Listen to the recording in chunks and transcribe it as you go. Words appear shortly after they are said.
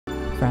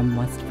from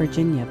West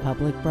Virginia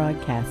Public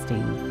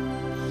Broadcasting.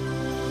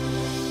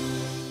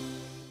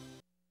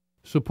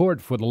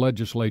 Support for the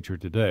Legislature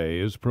Today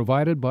is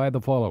provided by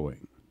the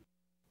following.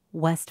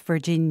 West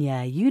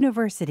Virginia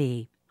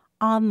University,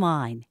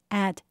 online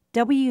at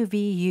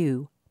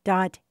wvu.edu.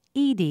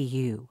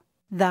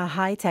 The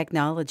High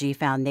Technology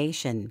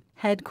Foundation,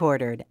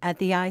 headquartered at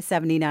the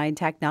I-79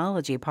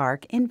 Technology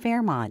Park in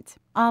Fairmont,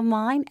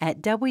 online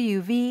at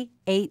wvhtf.org.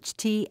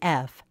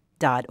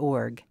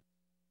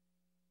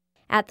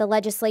 At the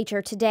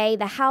legislature today,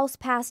 the House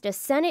passed a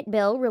Senate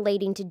bill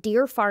relating to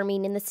deer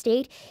farming in the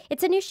state.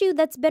 It's an issue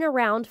that's been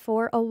around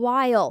for a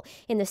while.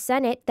 In the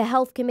Senate, the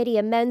Health Committee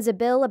amends a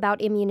bill about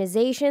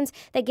immunizations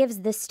that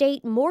gives the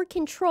state more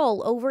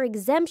control over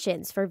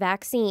exemptions for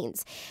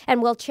vaccines.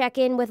 And we'll check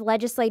in with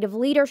legislative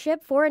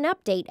leadership for an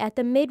update at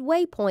the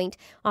midway point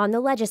on the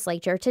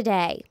legislature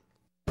today.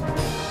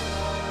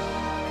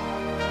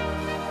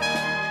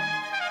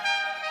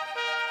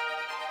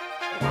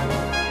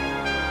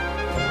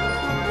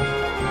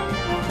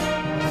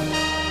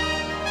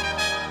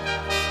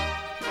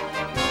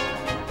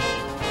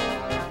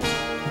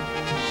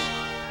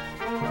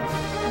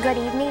 Good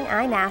evening,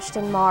 I'm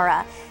Ashton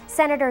Mara.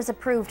 Senators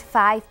approved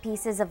 5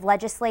 pieces of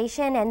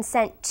legislation and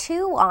sent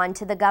 2 on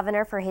to the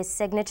governor for his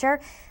signature.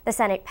 The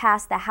Senate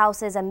passed the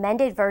House's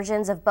amended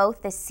versions of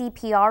both the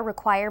CPR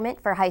requirement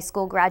for high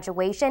school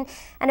graduation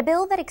and a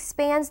bill that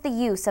expands the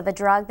use of a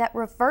drug that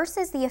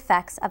reverses the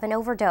effects of an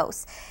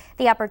overdose.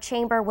 The upper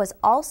chamber was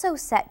also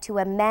set to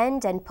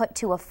amend and put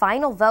to a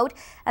final vote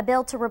a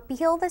bill to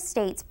repeal the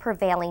state's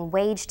prevailing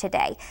wage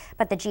today.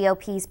 But the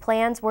GOP's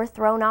plans were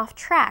thrown off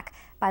track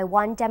by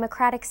one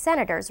Democratic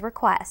senator's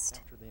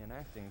request.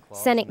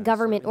 Senate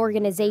Government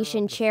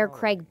Organization Chair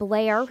Craig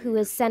Blair, who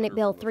is Senate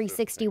Bill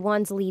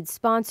 361's lead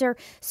sponsor,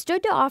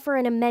 stood to offer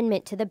an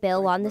amendment to the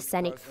bill on the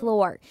Senate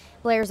floor.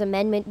 Blair's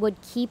amendment would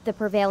keep the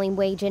prevailing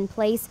wage in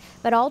place,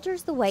 but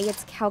alters the way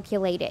it's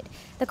calculated.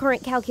 The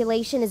current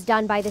calculation is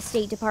done by the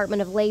State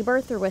Department of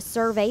Labor through a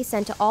survey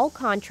sent to all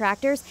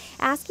contractors,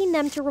 asking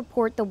them to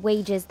report the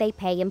wages they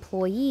pay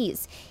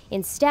employees.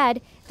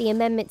 Instead, the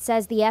amendment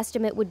says the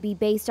estimate would be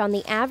based on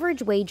the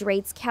average wage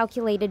rates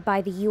calculated by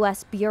the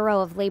U.S.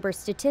 Bureau of Labor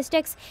Statistics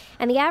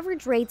and the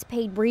average rates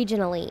paid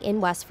regionally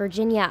in West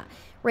Virginia.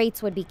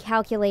 Rates would be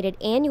calculated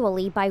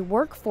annually by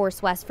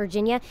Workforce West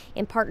Virginia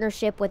in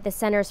partnership with the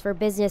Centers for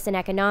Business and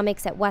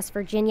Economics at West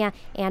Virginia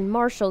and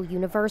Marshall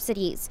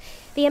Universities.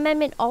 The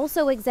amendment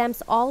also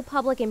exempts all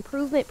public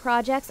improvement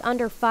projects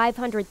under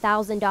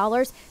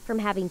 $500,000 from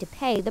having to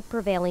pay the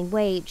prevailing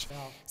wage.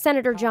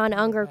 Senator John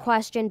Unger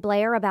questioned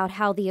Blair about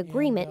how the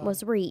agreement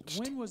was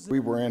reached. We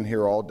were in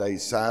here all day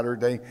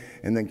Saturday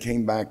and then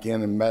came back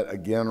in and met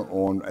again at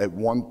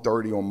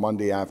 1:30 on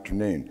Monday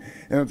afternoon.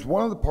 And it's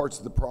one of the parts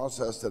of the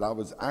process that I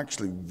was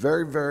actually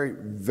very, very,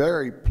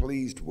 very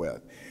pleased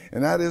with.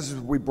 And that is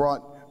we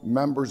brought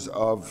members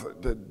of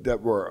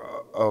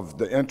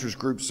the interest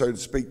group, so to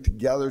speak,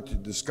 together to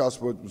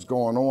discuss what was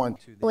going on.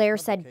 Blair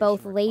said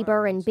both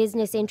labor and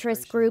business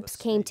interest groups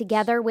came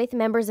together with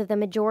members of the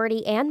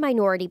majority and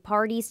minority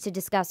parties to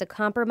discuss a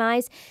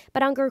compromise,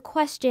 but Unger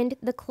questioned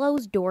the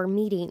closed-door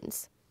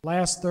meetings.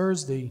 Last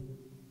Thursday,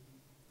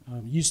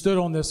 you stood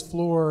on this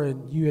floor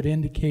and you had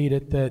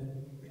indicated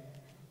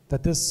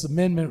that this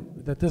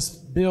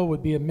bill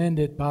would be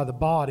amended by the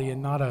body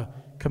and not a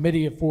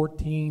committee of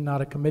 14, not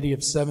a committee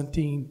of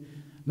 17,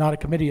 not a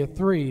committee of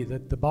 3,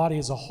 that the body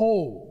as a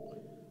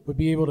whole would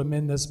be able to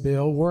amend this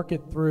bill, work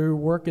it through,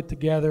 work it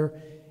together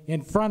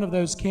in front of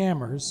those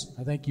cameras,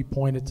 I think you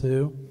pointed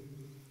to.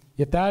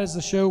 If that is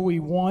the show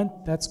we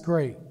want, that's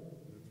great.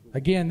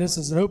 Again, this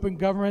is an open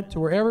government to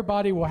where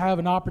everybody will have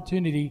an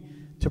opportunity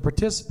to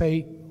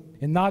participate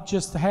in not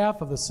just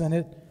half of the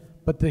Senate,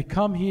 but they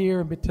come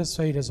here and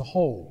participate as a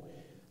whole.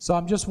 So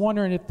I'm just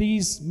wondering if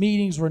these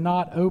meetings were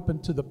not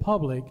open to the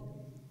public,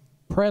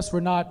 press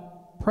were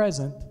not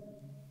present,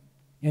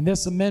 and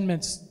this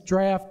amendment's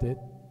drafted,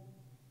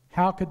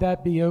 how could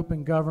that be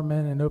open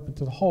government and open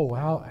to the whole?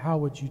 How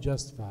would you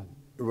justify it?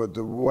 Well,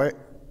 the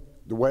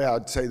way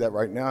I'd say that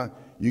right now,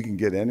 you can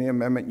get any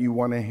amendment you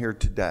want to hear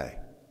today,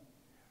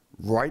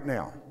 right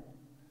now.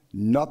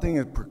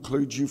 Nothing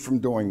precludes you from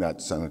doing that,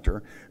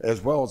 Senator,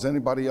 as well as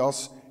anybody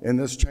else in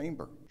this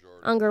chamber.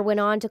 Unger went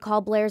on to call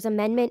Blair's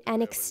amendment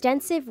an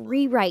extensive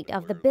rewrite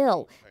of the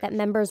bill that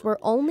members were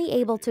only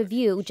able to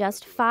view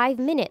just 5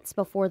 minutes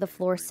before the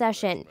floor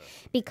session.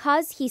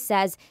 Because, he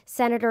says,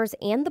 senators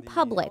and the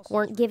public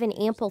weren't given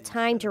ample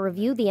time to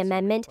review the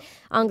amendment,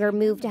 Unger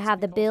moved to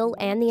have the bill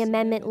and the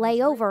amendment lay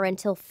over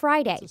until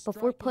Friday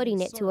before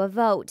putting it to a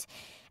vote.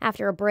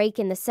 After a break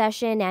in the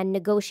session and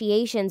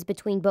negotiations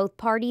between both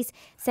parties,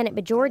 Senate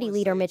Majority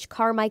Leader Mitch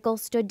Carmichael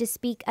stood to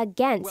speak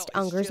against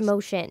Unger's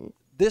motion.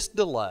 This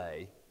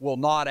delay will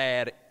not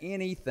add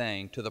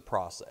anything to the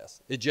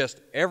process. It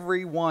just,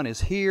 everyone is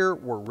here,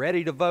 we're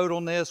ready to vote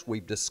on this,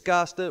 we've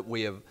discussed it,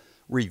 we have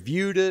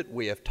reviewed it,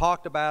 we have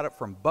talked about it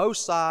from both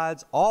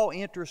sides, all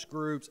interest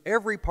groups,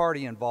 every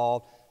party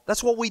involved.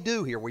 That's what we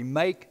do here, we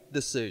make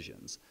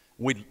decisions.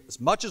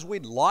 As much as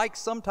we'd like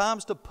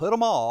sometimes to put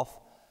them off,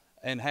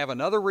 and have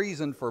another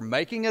reason for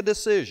making a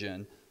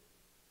decision,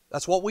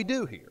 that's what we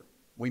do here.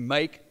 We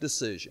make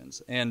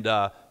decisions, and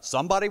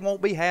somebody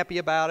won't be happy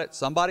about it,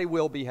 somebody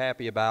will be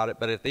happy about it,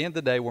 but at the end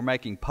of the day, we're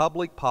making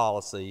public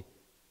policy,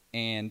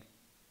 and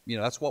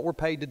that's what we're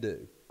paid to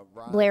do.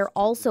 Blair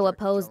also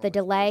opposed the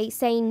delay,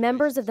 saying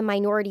members of the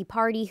minority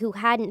party who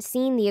hadn't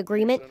seen the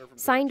agreement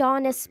signed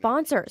on as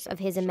sponsors of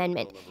his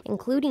amendment,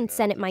 including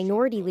Senate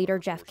Minority Leader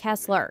Jeff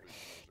Kessler.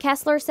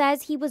 Kessler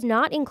says he was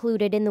not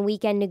included in the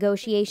weekend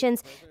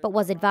negotiations, but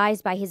was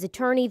advised by his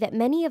attorney that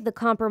many of the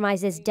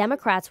compromises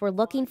Democrats were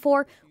looking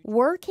for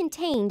were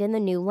contained in the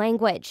new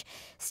language.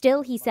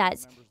 Still, he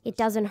says, it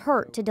doesn't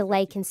hurt to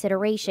delay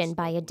consideration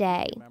by a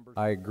day.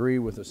 I agree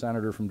with the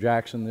senator from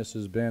Jackson. This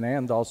has been,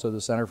 and also the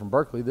senator from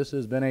Berkeley, this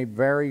has been a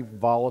very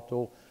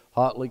volatile,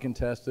 hotly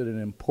contested, and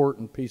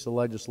important piece of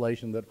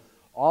legislation that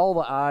all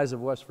the eyes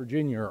of West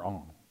Virginia are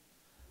on.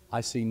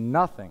 I see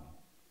nothing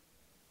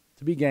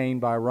to be gained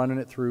by running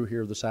it through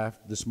here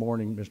this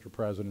morning, Mr.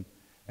 President,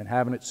 and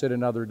having it sit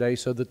another day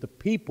so that the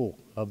people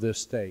of this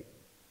state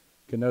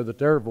can know that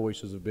their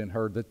voices have been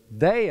heard, that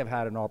they have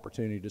had an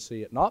opportunity to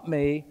see it. Not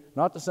me,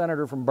 not the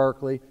senator from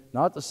Berkeley,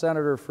 not the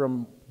senator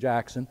from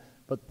Jackson,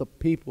 but the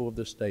people of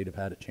this state have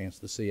had a chance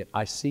to see it.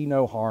 I see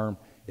no harm.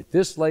 At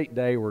this late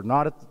day, we're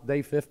not at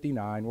day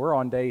 59, we're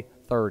on day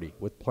 30.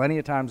 With plenty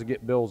of time to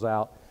get bills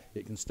out,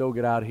 it can still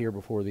get out of here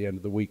before the end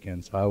of the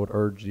weekend, so I would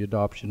urge the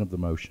adoption of the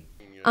motion.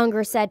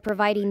 Unger said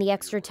providing the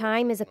extra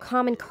time is a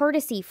common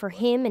courtesy for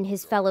him and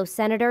his fellow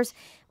senators,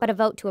 but a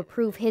vote to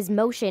approve his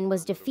motion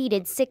was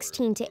defeated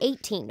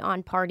 16-18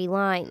 on party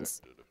lines.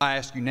 I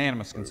ask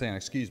unanimous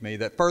consent,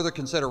 that further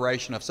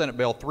consideration of Senate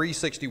Bill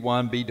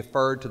 361 be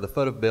deferred to the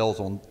foot of bills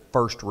on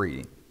first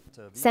reading.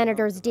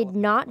 Senators did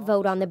not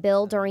vote on the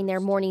bill during their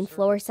morning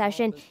floor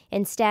session.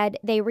 Instead,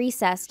 they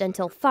recessed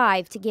until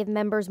 5 to give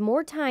members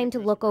more time to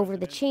look over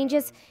the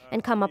changes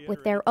and come up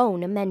with their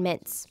own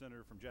amendments.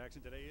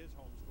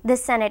 The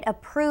Senate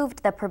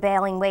approved the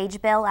prevailing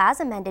wage bill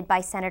as amended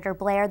by Senator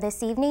Blair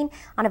this evening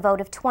on a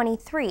vote of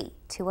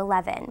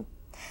 23-11.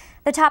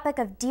 The topic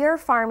of deer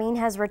farming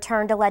has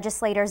returned to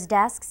legislators'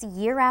 desks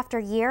year after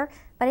year,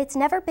 but it's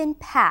never been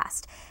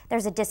passed.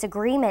 There's a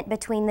disagreement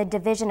between the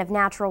Division of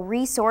Natural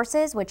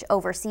Resources, which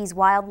oversees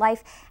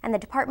wildlife, and the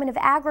Department of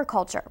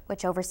Agriculture,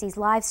 which oversees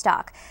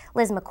livestock.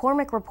 Liz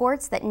McCormick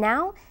reports that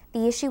now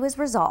the issue is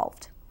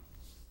resolved.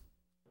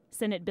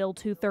 Senate Bill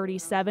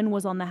 237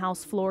 was on the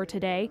House floor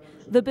today.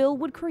 The bill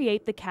would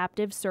create the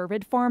Captive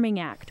Cervid Farming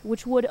Act,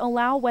 which would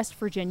allow West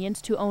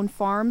Virginians to own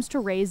farms to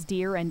raise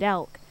deer and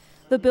elk.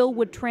 The bill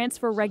would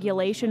transfer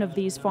regulation of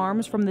these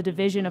farms from the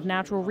Division of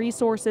Natural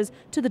Resources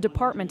to the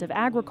Department of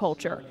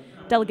Agriculture.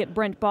 Delegate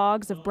Brent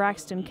Boggs of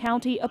Braxton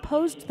County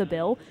opposed the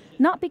bill,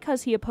 not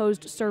because he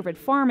opposed cervid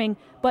farming,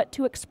 but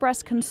to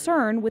express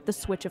concern with the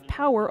switch of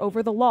power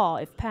over the law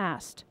if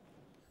passed.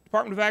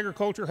 Department of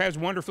Agriculture has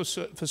wonderful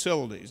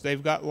facilities.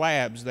 They've got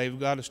labs, they've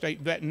got a state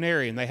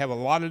veterinarian, they have a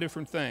lot of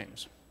different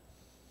things.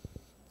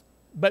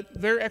 But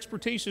their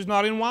expertise is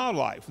not in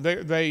wildlife.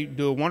 They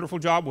do a wonderful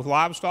job with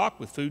livestock,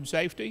 with food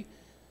safety,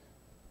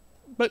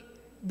 but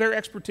their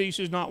expertise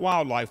is not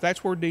wildlife.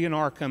 That's where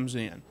DNR comes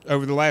in.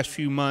 Over the last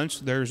few months,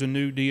 there's a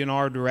new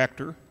DNR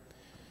director,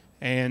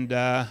 and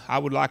I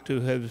would like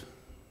to have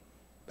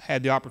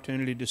had the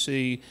opportunity to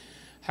see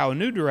how a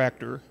new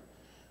director,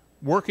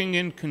 working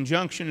in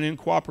conjunction and in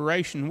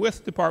cooperation with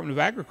the Department of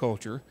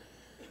Agriculture,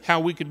 how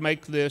we could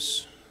make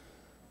this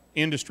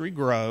industry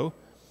grow,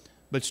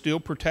 but still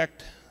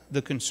protect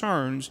the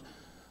concerns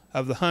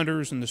of the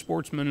hunters and the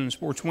sportsmen and the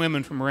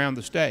sportswomen from around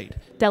the state.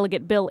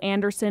 Delegate Bill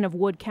Anderson of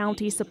Wood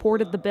County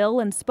supported the bill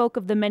and spoke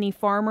of the many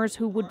farmers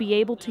who would be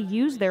able to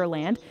use their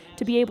land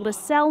to be able to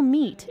sell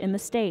meat in the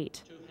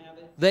state.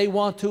 They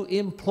want to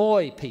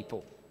employ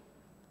people.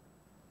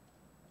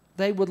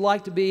 They would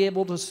like to be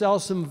able to sell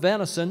some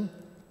venison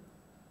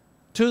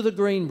to the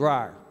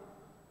Greenbrier,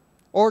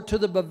 or to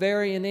the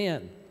Bavarian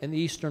Inn in the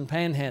Eastern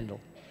Panhandle,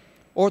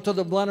 or to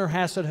the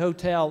Blennerhassett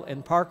Hotel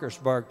in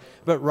Parkersburg.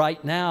 But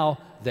right now,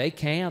 they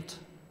can't.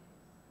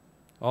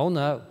 Oh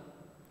no,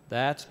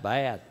 that's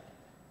bad.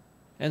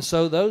 And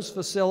so those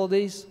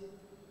facilities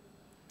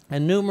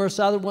and numerous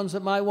other ones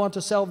that might want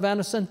to sell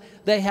venison,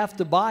 they have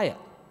to buy it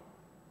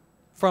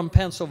from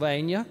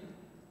Pennsylvania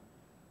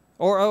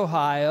or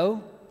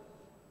Ohio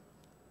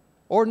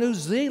or New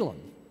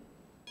Zealand.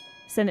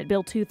 Senate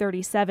Bill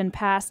 237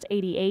 passed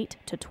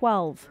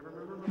 88-12.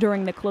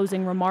 During the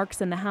closing remarks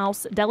in the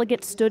House,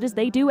 delegates stood as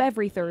they do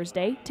every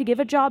Thursday to give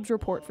a jobs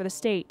report for the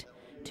state.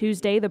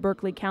 Tuesday, the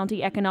Berkeley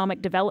County Economic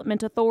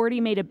Development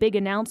Authority made a big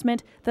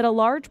announcement that a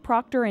large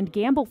Procter &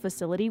 Gamble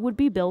facility would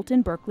be built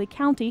in Berkeley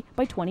County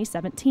by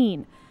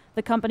 2017.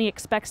 The company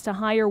expects to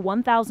hire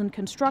 1,000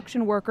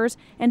 construction workers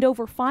and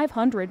over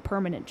 500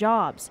 permanent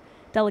jobs.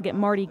 Delegate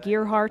Marty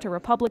Gearhart, a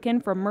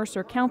Republican from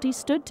Mercer County,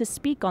 stood to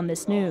speak on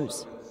this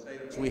news.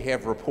 We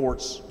have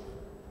reports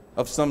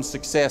of some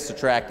success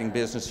attracting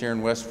business here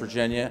in West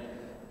Virginia,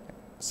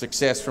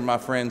 success from my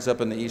friends up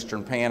in the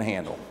Eastern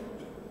Panhandle.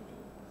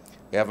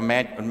 We have a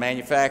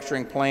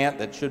manufacturing plant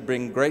that should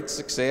bring great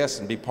success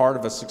and be part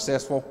of a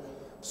successful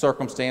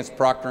circumstance,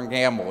 Procter &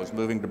 Gamble is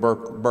moving to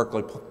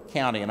Berkeley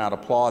County, and I'd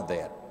applaud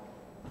that.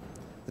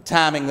 The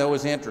timing, though,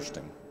 is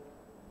interesting.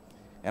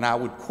 And I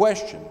would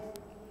question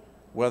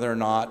whether or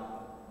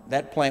not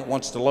that plant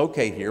wants to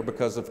locate here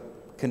because of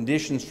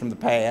conditions from the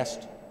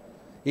past,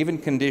 even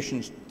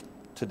conditions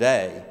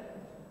today.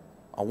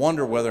 I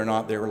wonder whether or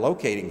not they're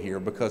locating here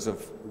because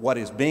of what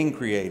is being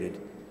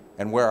created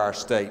and where our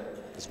state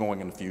is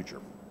going in the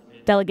future.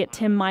 Delegate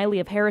Tim Miley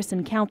of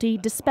Harrison County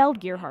dispelled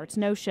Gearhart's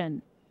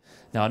notion.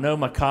 Now, I know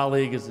my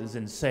colleague is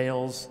in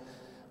sales,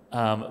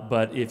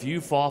 but if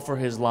you fall for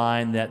his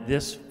line that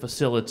this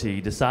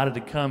facility decided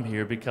to come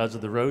here because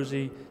of the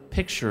rosy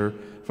picture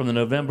from the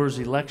November's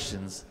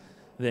elections,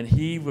 then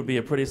he would be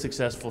a pretty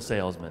successful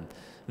salesman.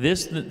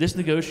 This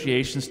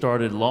negotiation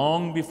started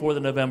long before the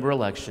November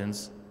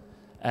elections,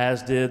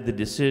 as did the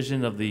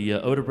decision of the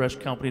Odebrecht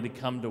Company to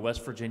come to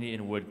West Virginia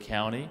in Wood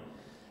County,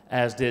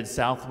 as did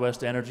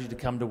Southwest Energy to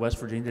come to West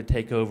Virginia to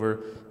take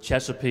over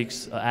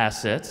Chesapeake's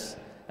assets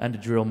and to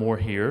drill more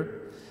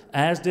here,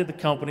 as did the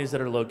companies that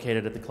are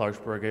located at the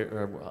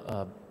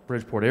Clarksburg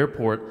Bridgeport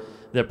Airport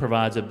that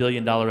provides $1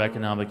 billion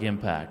economic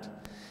impact.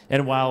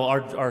 And while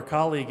our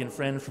colleague and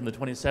friend from the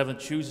 27th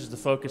chooses to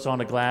focus on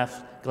the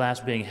glass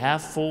being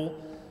half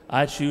full,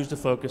 I choose to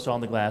focus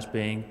on the glass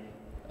being,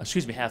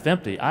 half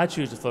empty. I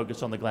choose to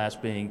focus on the glass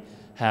being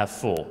half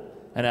full.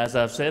 And as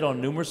I've said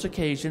on numerous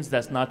occasions,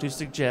 that's not to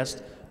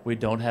suggest we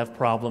don't have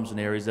problems in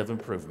areas of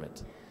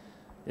improvement.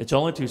 It's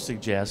only to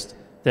suggest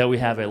that we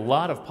have a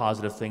lot of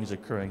positive things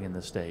occurring in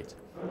the state.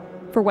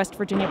 For West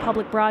Virginia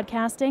Public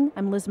Broadcasting,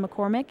 I'm Liz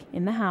McCormick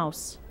in the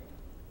House.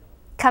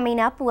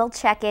 Coming up, we'll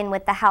check in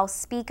with the House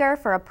Speaker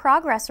for a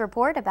progress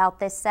report about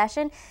this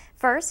session.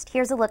 First,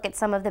 here's a look at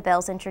some of the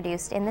bills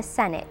introduced in the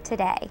Senate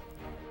today.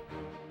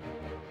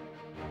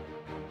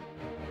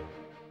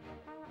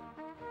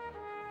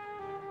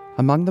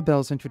 Among the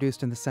bills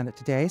introduced in the Senate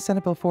today,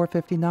 Senate Bill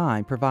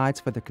 459 provides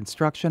for the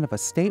construction of a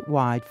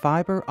statewide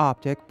fiber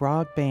optic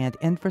broadband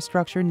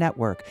infrastructure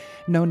network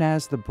known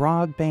as the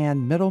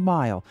Broadband Middle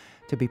Mile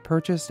to be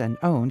purchased and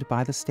owned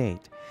by the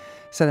state.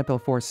 Senate Bill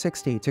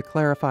 460 to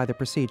clarify the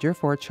procedure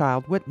for a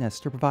child witness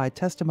to provide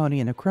testimony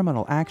in a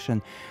criminal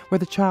action where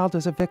the child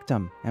is a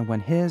victim and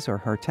when his or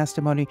her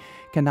testimony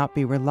cannot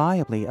be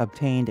reliably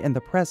obtained in the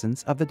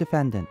presence of the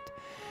defendant.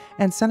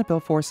 And Senate Bill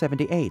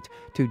 478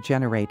 to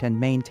generate and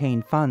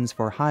maintain funds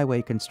for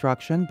highway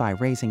construction by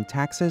raising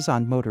taxes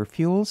on motor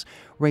fuels,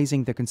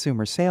 raising the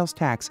consumer sales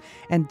tax,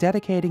 and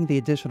dedicating the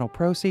additional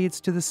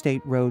proceeds to the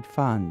State Road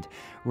Fund.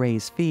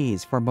 Raise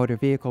fees for motor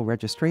vehicle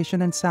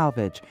registration and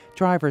salvage,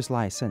 driver's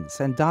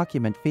license, and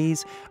document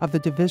fees of the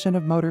Division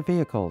of Motor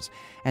Vehicles,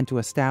 and to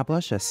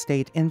establish a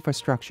state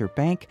infrastructure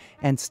bank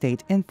and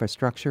state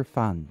infrastructure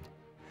fund.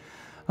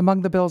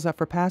 Among the bills up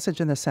for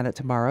passage in the Senate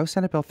tomorrow,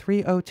 Senate Bill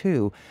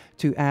 302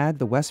 to add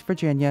the West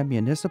Virginia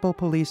Municipal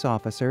Police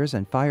Officers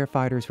and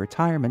Firefighters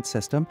Retirement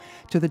System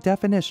to the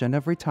definition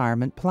of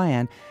retirement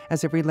plan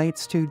as it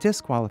relates to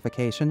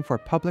disqualification for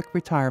public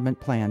retirement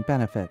plan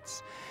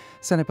benefits.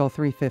 Senate Bill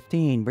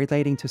 315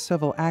 relating to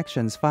civil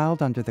actions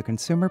filed under the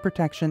Consumer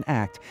Protection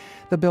Act.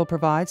 The bill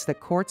provides that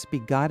courts be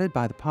guided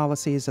by the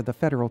policies of the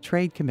Federal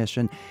Trade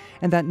Commission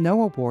and that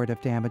no award of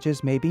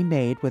damages may be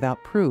made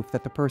without proof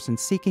that the person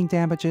seeking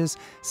damages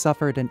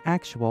suffered an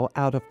actual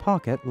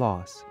out-of-pocket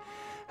loss.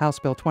 House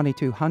Bill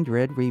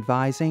 2200,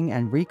 revising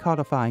and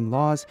recodifying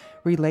laws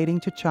relating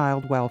to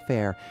child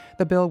welfare.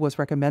 The bill was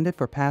recommended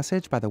for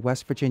passage by the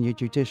West Virginia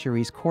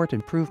Judiciary's Court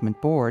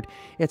Improvement Board.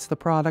 It's the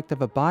product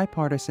of a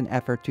bipartisan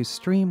effort to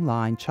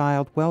streamline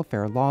child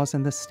welfare laws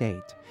in the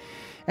state.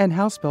 And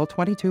House Bill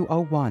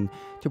 2201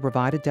 to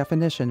provide a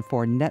definition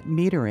for net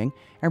metering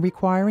and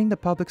requiring the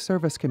Public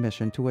Service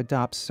Commission to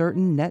adopt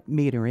certain net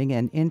metering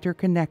and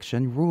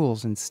interconnection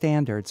rules and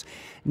standards.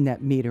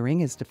 Net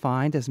metering is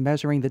defined as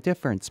measuring the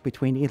difference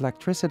between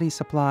electricity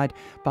supplied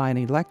by an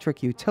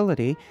electric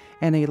utility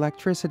and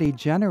electricity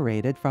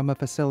generated from a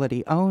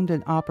facility owned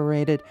and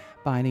operated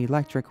by an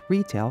electric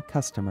retail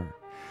customer.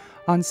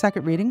 On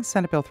second reading,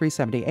 Senate Bill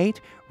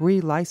 378,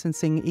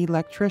 relicensing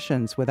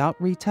electricians without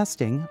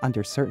retesting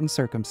under certain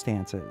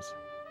circumstances.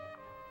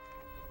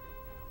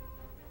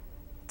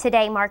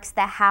 Today marks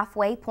the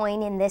halfway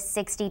point in this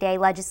 60-day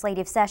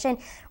legislative session.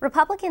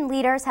 Republican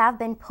leaders have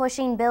been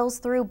pushing bills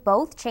through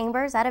both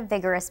chambers at a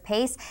vigorous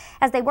pace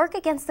as they work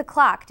against the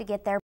clock to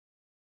get their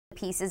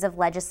pieces of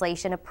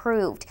legislation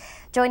approved.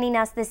 Joining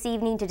us this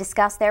evening to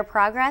discuss their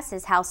progress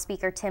is House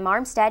Speaker Tim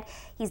Armstead.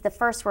 He's the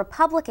first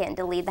Republican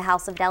to lead the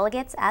House of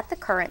Delegates at the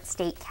current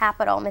state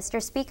capitol. Mr.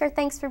 Speaker,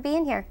 thanks for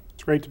being here.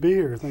 It's great to be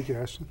here. Thank you,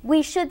 Ashton.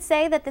 We should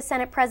say that the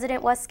Senate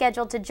President was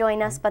scheduled to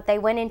join us, but they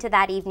went into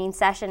that evening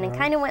session and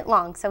kind of went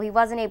long, so he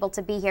wasn't able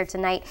to be here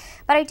tonight.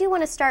 But I do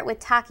want to start with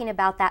talking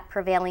about that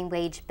prevailing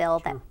wage bill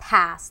that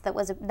passed,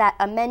 that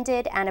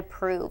amended and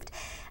approved.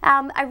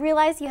 I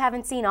realize you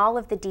haven't seen all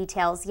of the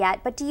details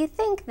yet, but do you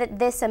think that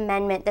this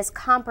amendment, this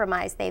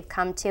compromise they've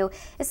come to,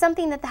 is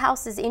something that the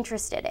House is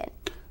interested in?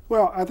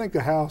 Well, I think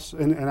the House,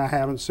 and I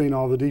haven't seen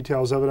all the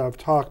details of it, I've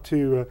talked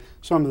to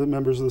some of the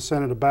members of the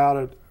Senate about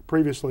it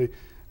previously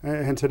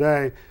and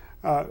today.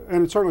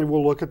 and certainly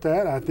we'll look at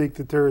that. I think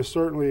that there is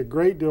certainly a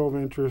great deal of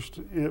interest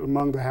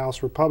among the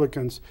House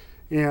Republicans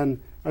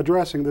in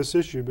addressing this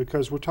issue,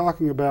 because we're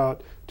talking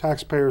about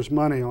taxpayers'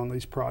 money on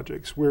these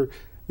projects.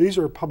 These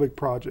are public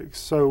projects,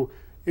 so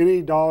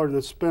any dollar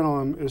that's spent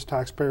on them is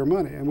taxpayer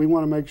money, and we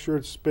want to make sure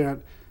it's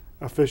spent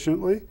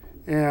efficiently.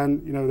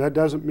 And that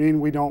doesn't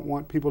mean we don't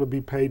want people to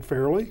be paid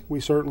fairly.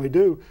 We certainly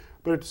do,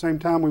 but at the same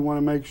time, we want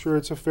to make sure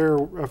it's a fair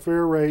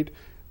rate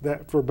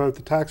that for both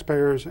the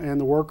taxpayers and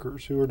the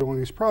workers who are doing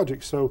these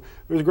projects. So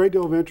there's a great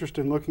deal of interest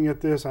in looking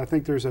at this. I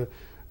think there's a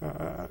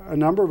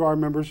number of our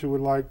members who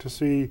would like to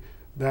see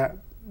that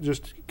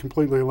just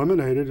completely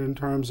eliminated in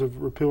terms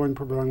of repealing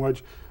prevailing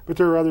wage, but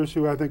there are others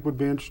who I think would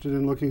be interested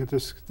in looking at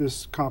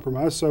this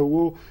compromise. So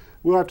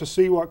we'll have to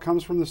see what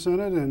comes from the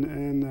Senate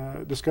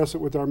and discuss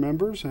it with our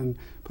members and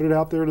put it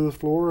out there to the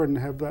floor and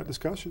have that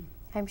discussion.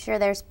 I'm sure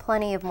there's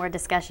plenty of more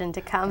discussion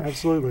to come.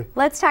 Absolutely.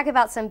 Let's talk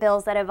about some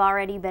bills that have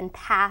already been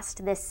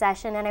passed this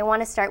session, and I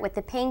want to start with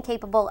the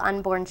Pain-Capable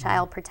Unborn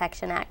Child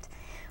Protection Act.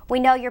 We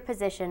know your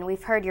position,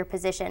 we've heard your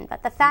position,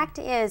 but the fact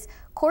is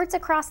courts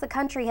across the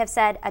country have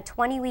said a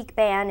 20-week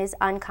ban is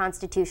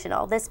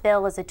unconstitutional. This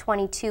bill is a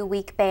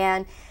 22-week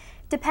ban.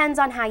 Depends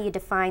on how you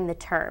define the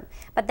term.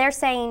 But they're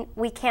saying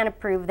we can't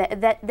approve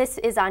that this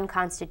is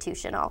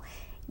unconstitutional.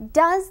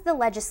 Does the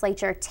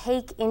legislature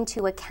take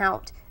into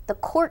account the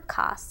court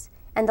costs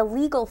and the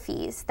legal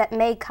fees that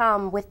may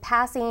come with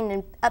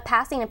passing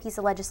a piece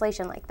of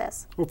legislation like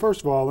this? Well,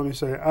 first of all, let me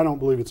say I don't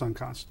believe it's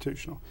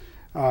unconstitutional.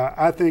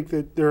 I think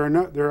that there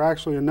are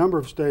actually a number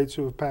of states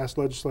who have passed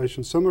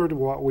legislation similar to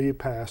what we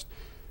passed,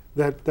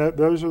 that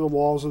those are the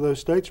laws of those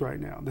states right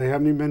now. They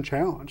haven't even been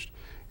challenged.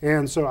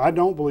 And so I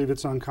don't believe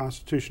it's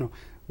unconstitutional.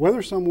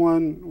 Whether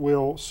someone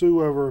will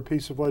sue over a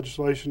piece of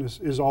legislation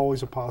is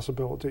always a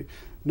possibility.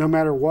 No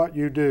matter what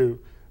you do,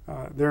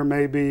 there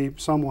may be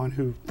someone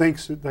who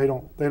thinks that they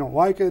don't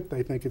like it.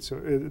 They think it's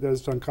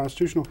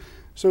unconstitutional.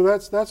 So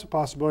that's a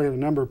possibility in a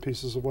number of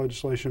pieces of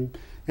legislation,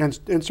 and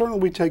certainly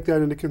we take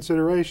that into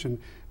consideration.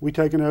 We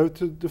take an oath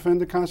to defend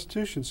the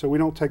Constitution, so we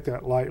don't take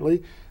that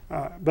lightly.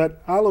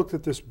 But I looked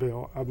at this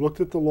bill. I've looked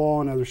at the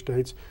law in other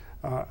states.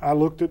 I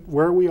looked at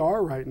where we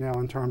are right now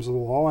in terms of the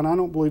law, and I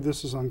don't believe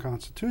this is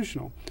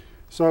unconstitutional.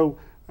 So,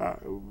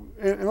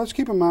 and let's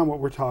keep in mind what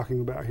we're talking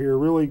about here.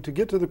 Really, to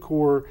get to the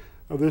core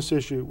of this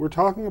issue, we're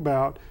talking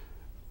about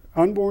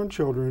unborn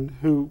children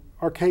who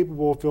are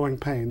capable of feeling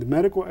pain. The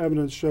medical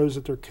evidence shows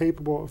that they're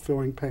capable of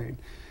feeling pain.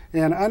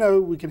 And I know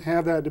we can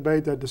have that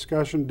debate, that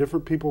discussion.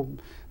 Different people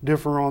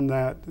differ on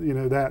that,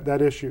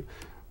 that issue.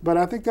 But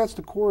I think that's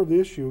the core of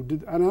the issue.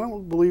 And I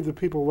don't believe the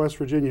people of West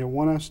Virginia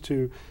want us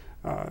to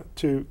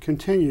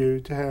continue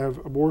to have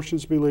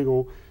abortions be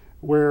legal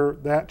where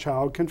that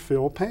child can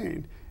feel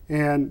pain.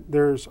 And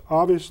there's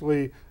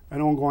obviously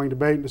an ongoing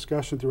debate and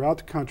discussion throughout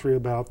the country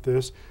about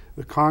this.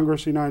 The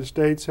Congress of the United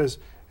States has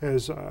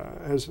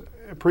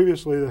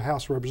previously, the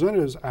House of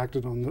Representatives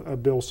acted on a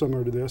bill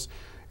similar to this.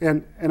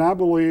 And I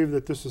believe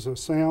that this is a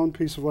sound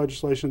piece of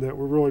legislation that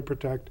will really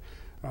protect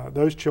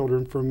those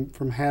children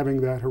from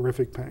having that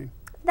horrific pain.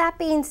 That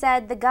being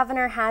said, the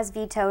governor has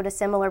vetoed a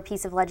similar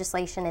piece of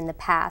legislation in the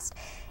past.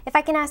 If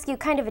I can ask you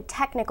kind of a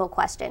technical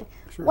question,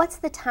 sure. What's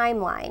the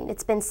timeline?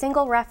 It's been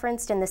single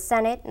referenced in the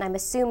Senate, and I'm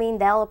assuming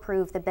they'll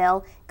approve the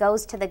bill,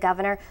 goes to the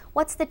governor.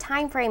 What's the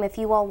time frame if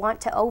you all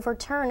want to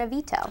overturn a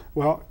veto?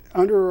 Well,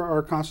 under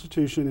our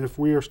Constitution, if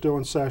we are still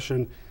in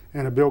session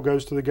and a bill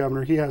goes to the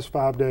governor, he has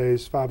 5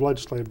 days, 5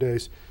 legislative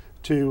days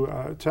to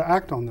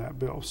act on that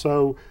bill.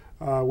 So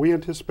we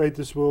anticipate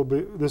this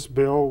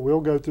bill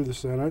will go through the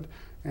Senate,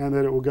 and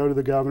that it will go to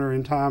the governor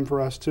in time for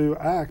us to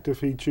act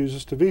if he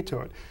chooses to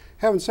veto it.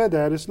 Having said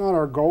that, it's not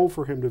our goal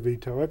for him to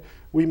veto it.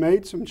 We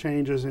made some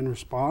changes in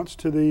response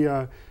to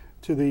the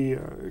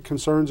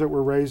concerns that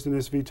were raised in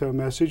this veto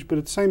message, but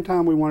at the same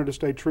time we wanted to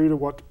stay true to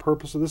what the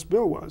purpose of this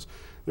bill was.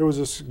 There was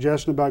a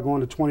suggestion about going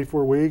to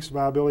 24 weeks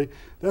viability.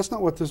 That's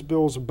not what this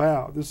bill is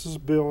about. This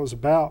bill is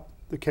about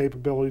the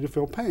capability to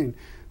feel pain.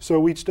 So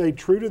we stayed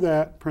true to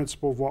that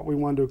principle of what we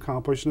wanted to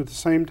accomplish, and at the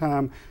same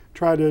time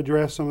try to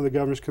address some of the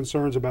governor's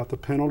concerns about the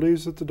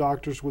penalties that the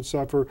doctors would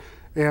suffer.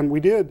 And we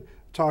did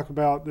talk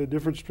about the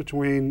difference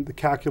between the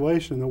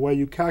calculation and the way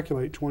you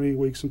calculate 20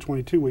 weeks and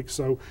 22 weeks.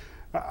 So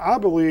I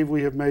believe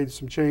we have made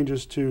some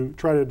changes to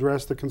try to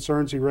address the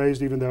concerns he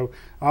raised, even though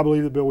I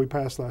believe the bill we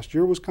passed last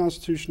year was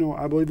constitutional.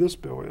 I believe this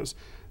bill is.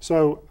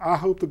 So I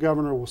hope the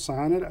governor will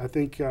sign it. I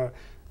think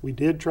we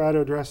did try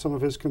to address some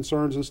of his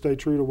concerns and stay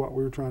true to what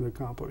we were trying to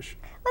accomplish.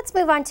 Let's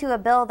move on to a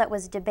bill that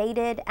was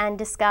debated and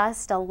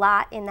discussed a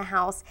lot in the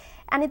House,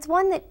 and it's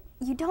one that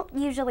you don't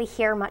usually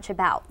hear much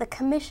about, the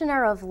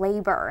Commissioner of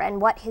Labor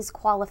and what his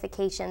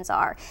qualifications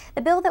are.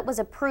 The bill that was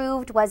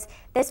approved was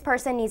this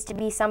person needs to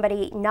be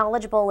somebody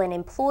knowledgeable in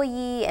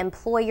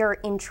employer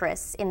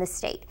interests in the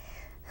state.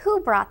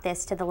 Who brought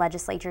this to the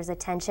legislature's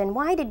attention?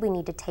 Why did we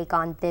need to take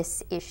on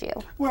this issue?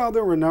 Well,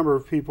 there were a number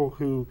of people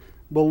who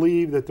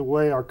believe that the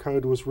way our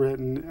code was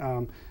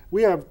written,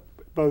 we have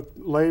both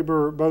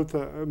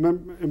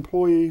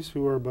employees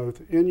who are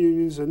both in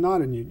unions and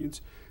not in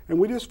unions. And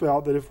we just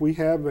felt that if we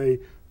have a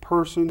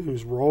person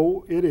whose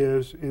role it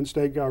is in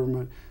state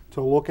government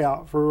to look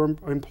out for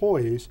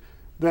employees,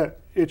 that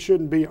it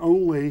shouldn't be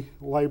only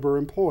labor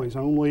employees,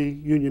 only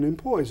union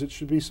employees. It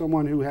should be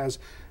someone who has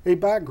a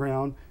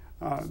background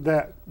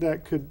that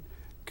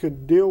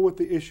could deal with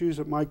the issues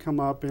that might come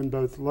up in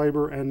both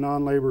labor and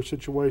non-labor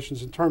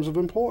situations in terms of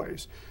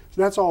employees.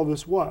 So that's all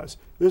this was.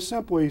 This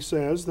simply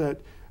says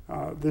that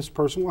this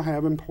person will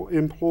have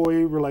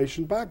employee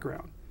relation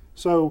background.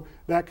 So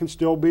that can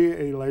still be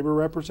a labor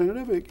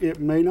representative. It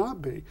may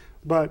not be,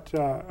 but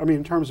I mean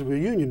in terms of a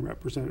union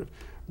representative.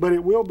 But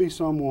it will be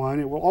someone,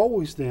 it will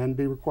always then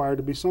be required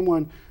to be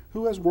someone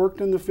who has worked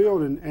in the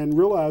field and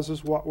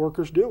realizes what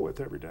workers deal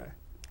with every day.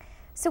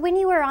 So when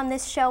you were on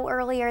this show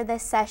earlier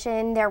this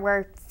session, there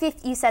were,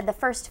 you said the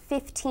first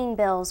 15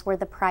 bills were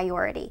the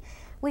priority.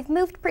 We've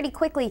moved pretty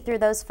quickly through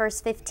those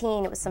first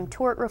 15. It was some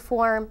tort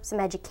reform, some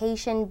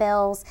education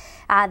bills,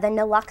 the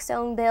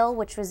naloxone bill,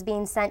 which was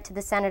being sent to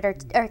the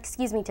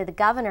to the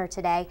governor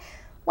today.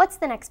 What's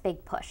the next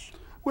big push?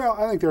 Well,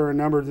 I think there are a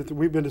number that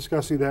we've been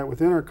discussing that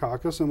within our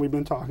caucus, and we've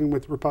been talking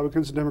with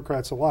Republicans and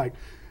Democrats alike.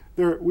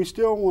 We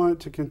still want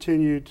to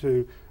continue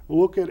to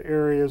look at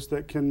areas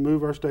that can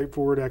move our state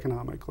forward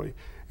economically.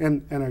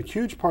 And a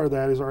huge part of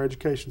that is our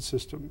education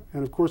system.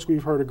 And of course,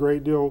 we've heard a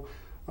great deal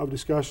of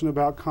discussion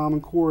about Common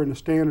Core and the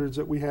standards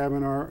that we have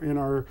in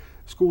our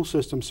school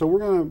system. So we're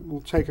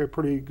going to take a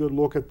pretty good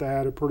look at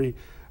that, a pretty,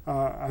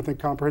 I think,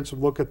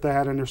 comprehensive look at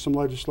that. And there's some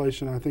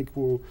legislation I think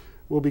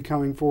will be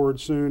coming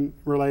forward soon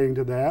relating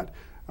to that.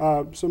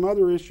 Some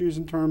other issues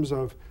in terms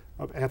of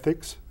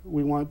ethics.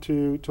 We want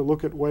to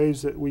look at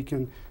ways that we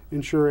can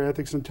ensure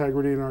ethics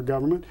integrity in our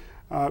government.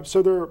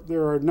 So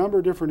there are a number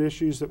of different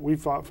issues that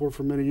we've fought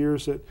for many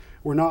years that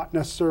were not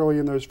necessarily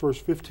in those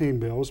first 15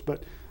 bills.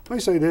 But let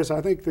me say this: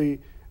 I think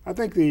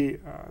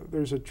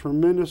there's a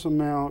tremendous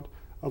amount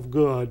of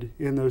good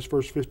in those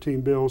first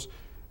 15 bills,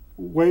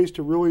 ways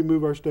to really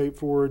move our state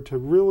forward, to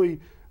really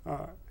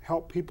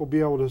help people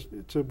be able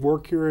to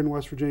work here in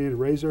West Virginia, to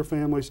raise their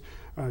families,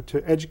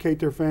 to educate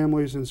their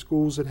families in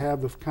schools that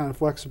have the kind of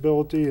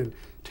flexibility and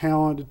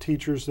talented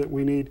teachers that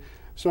we need.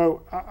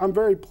 So I'm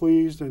very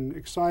pleased and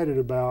excited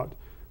about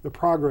the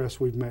progress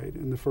we've made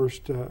in the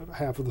first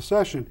half of the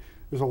session.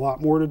 There's a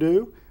lot more to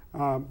do,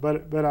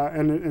 but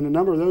a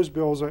number of those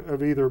bills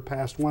have either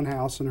passed one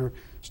house and are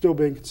still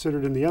being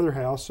considered in the other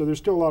house, so there's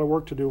still a lot of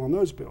work to do on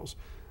those bills.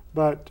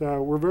 But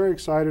we're very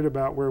excited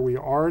about where we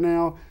are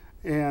now,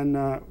 and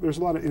there's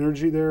a lot of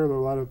energy there. There are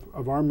a lot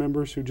of our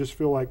members who just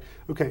feel like,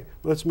 okay,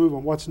 let's move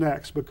on. What's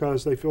next?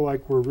 Because they feel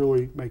like we're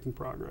really making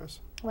progress.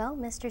 Well,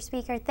 Mr.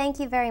 Speaker, thank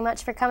you very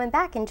much for coming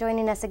back and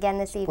joining us again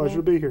this evening. Pleasure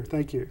to be here.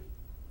 Thank you.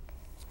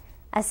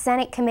 A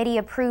Senate committee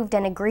approved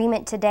an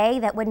agreement today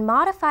that would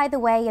modify the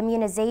way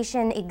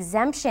immunization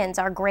exemptions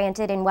are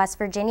granted in West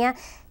Virginia,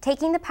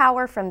 taking the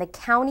power from the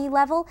county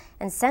level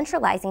and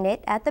centralizing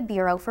it at the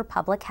Bureau for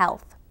Public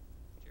Health.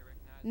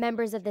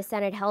 Members of the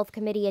Senate Health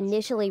Committee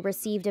initially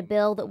received a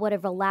bill that would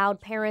have allowed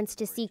parents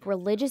to seek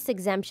religious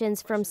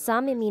exemptions from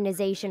some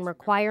immunization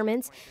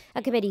requirements.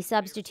 A committee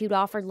substitute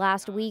offered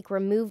last week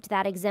removed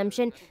that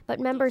exemption, but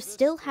members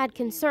still had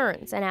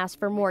concerns and asked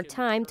for more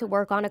time to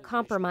work on a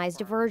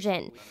compromised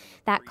version.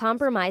 That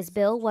compromise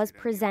bill was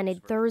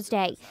presented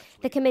Thursday.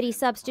 The committee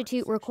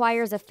substitute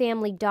requires a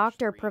family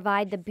doctor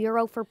provide the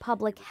Bureau for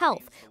Public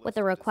Health with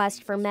a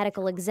request for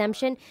medical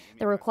exemption.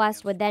 The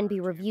request would then be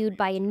reviewed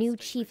by a new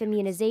chief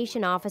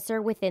immunization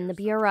officer within the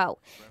Bureau.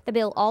 The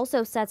bill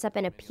also sets up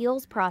an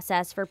appeals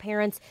process for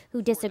parents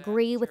who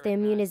disagree with the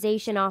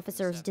immunization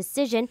officer's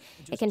decision.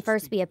 It can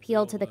first be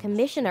appealed to the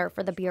commissioner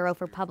for the Bureau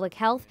for Public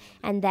Health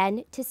and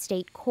then to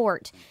state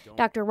court.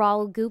 Dr.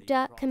 Rahul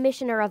Gupta,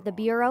 commissioner of the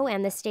Bureau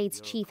and the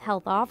state's chief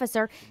health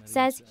officer,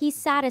 says he's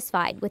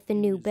satisfied with the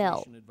new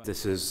bill.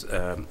 This is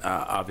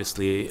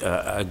obviously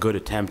a good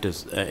attempt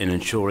in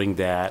ensuring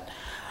that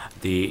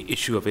the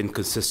issue of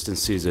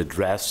inconsistency is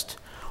addressed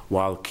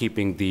while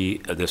keeping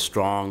the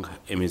strong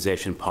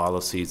immunization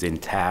policies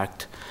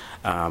intact,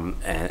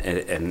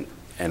 and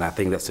I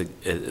think that's a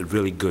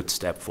really good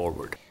step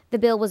forward. The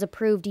bill was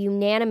approved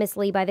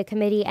unanimously by the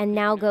committee and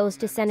now goes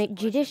to Senate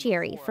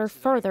Judiciary for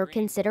further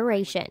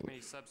consideration.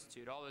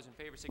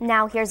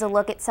 Now here's a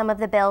look at some of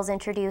the bills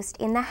introduced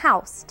in the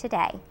House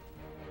today.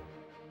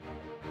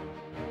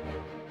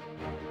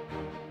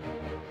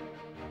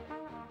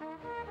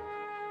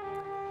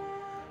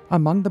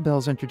 Among the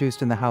bills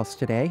introduced in the House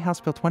today, House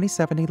Bill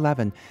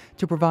 2711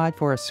 to provide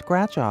for a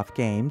scratch-off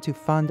game to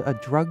fund a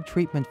drug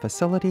treatment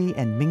facility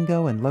in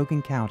Mingo and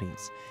Logan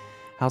counties.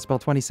 House Bill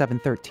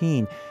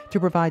 2713 to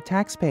provide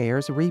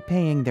taxpayers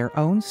repaying their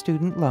own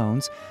student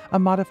loans a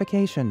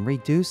modification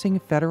reducing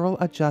federal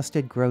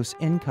adjusted gross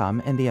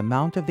income and the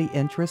amount of the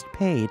interest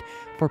paid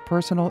for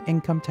personal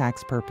income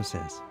tax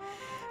purposes.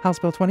 House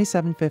Bill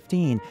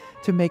 2715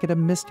 to make it a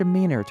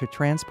misdemeanor to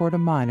transport a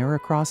minor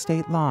across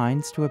state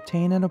lines to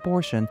obtain an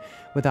abortion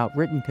without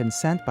written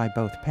consent by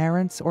both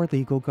parents or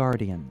legal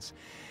guardians.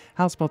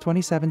 House Bill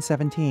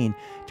 2717,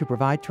 to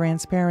provide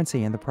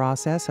transparency in the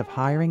process of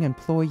hiring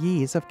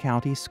employees of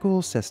county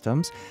school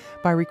systems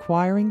by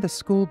requiring the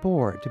school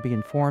board to be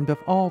informed of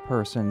all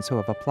persons who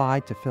have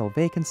applied to fill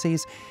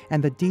vacancies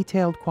and the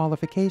detailed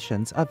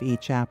qualifications of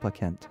each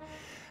applicant.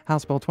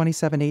 House Bill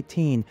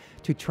 2718,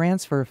 to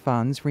transfer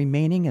funds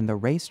remaining in the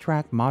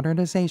Racetrack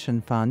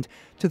Modernization Fund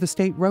to the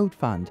State Road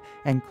Fund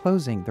and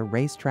closing the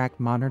Racetrack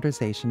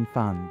Modernization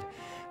Fund.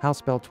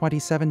 House Bill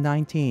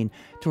 2719,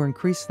 to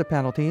increase the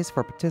penalties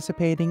for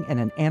participating in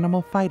an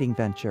animal fighting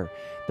venture.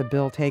 The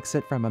bill takes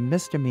it from a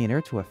misdemeanor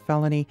to a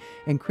felony,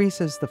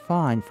 increases the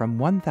fine from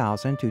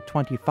 $1,000 to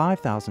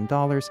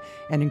 $25,000,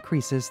 and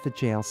increases the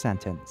jail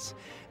sentence.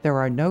 There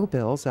are no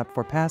bills up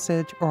for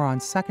passage or on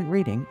second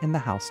reading in the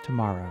House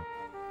tomorrow.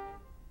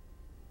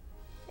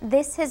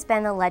 This has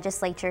been the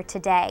Legislature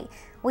Today.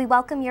 We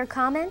welcome your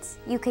comments.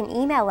 You can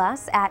email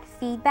us at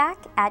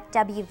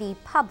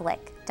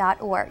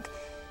feedback@wvpublic.org.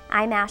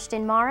 I'm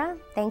Ashton Mara.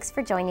 Thanks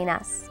for joining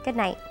us. Good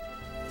night.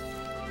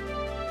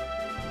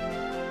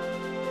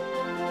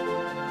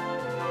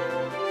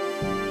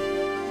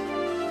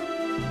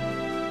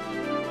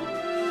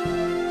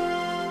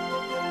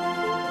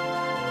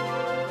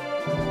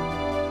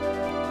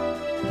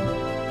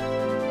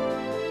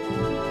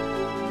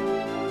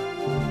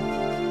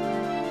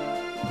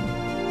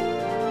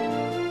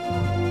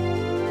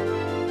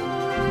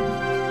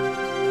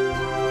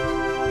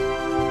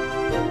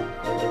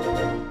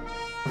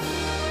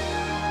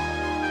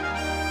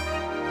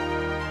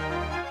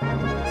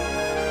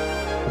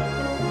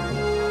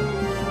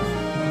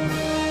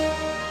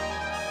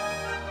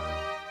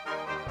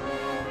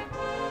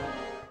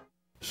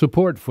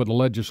 Support for the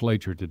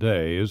Legislature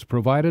Today is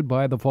provided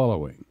by the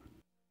following: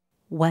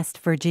 West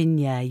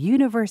Virginia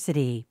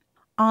University,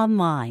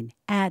 online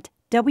at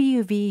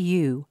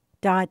wvu.edu.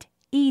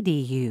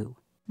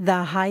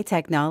 The High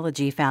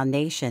Technology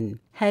Foundation,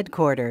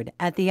 headquartered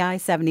at the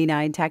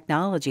I-79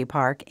 Technology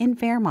Park in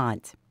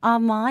Fairmont,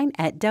 online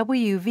at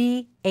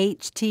wvhtf.org.